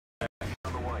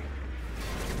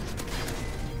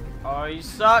Oh, you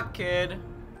suck, kid.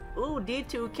 Ooh,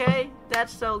 D2K,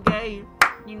 that's so gay.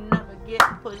 You never get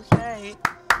pussy.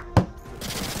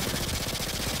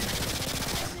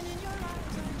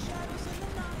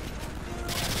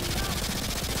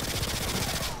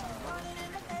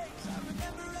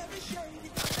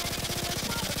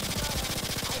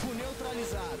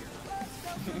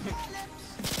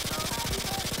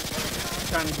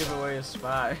 Trying to give away a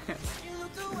spy.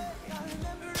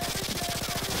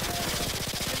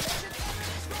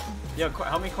 Yo,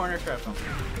 help me corner trap him.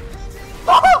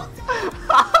 Oh!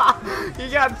 He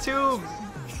got tubed.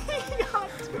 He got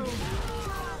tubed.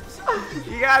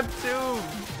 He got tubed.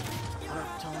 What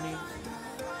up, Tony?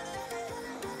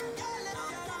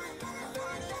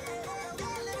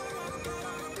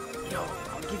 Yo,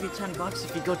 I'll give you $10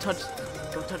 if you go touch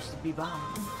the B-bomb.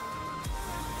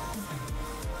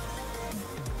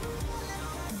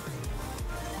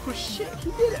 Oh shit,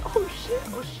 he did it. Oh shit,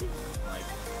 oh shit. Like,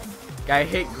 guy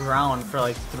hit ground for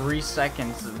like 3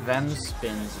 seconds, then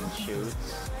spins and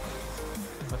shoots.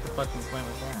 What the fucking point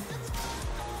was that?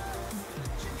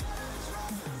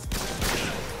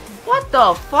 What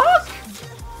the fuck?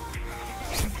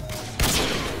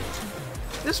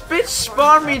 This bitch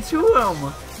spawned me to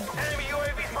him.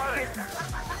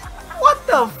 What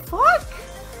the fuck?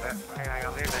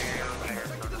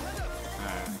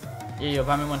 Yeah, yo,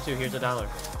 buy me one too. Here's $1.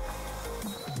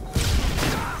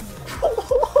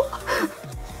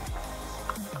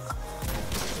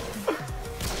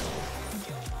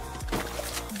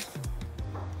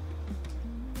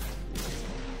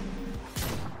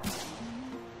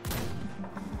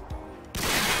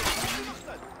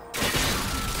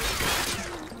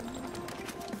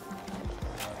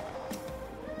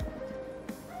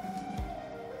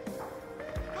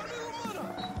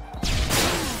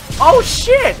 Oh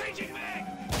shit!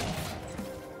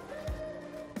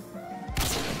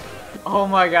 Oh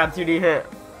my god, dude, he hit.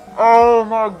 Oh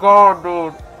my god,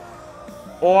 dude.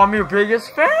 Oh, I'm your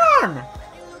biggest fan.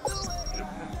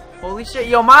 Holy shit.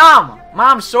 Yo, mom!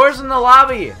 Mom, Soar's in the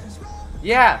lobby.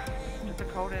 Yeah. Get the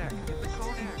Kodak. Get the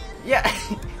Kodak. Yeah.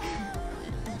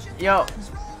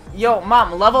 Yo,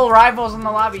 mom, level rivals in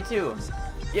the lobby too.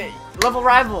 Yeah, level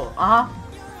rival.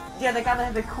 Yeah, they gotta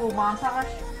have the cool montage.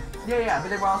 Yeah, but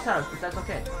they were all setups, but that's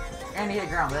okay. And he hit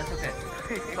ground, but that's okay.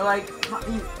 But like,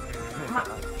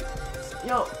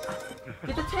 yo,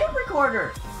 get the tape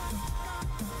recorder.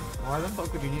 Why the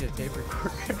fuck would you need a tape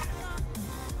recorder?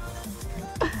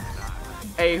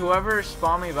 Hey, whoever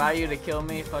spawned me by you to kill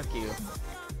me, fuck you.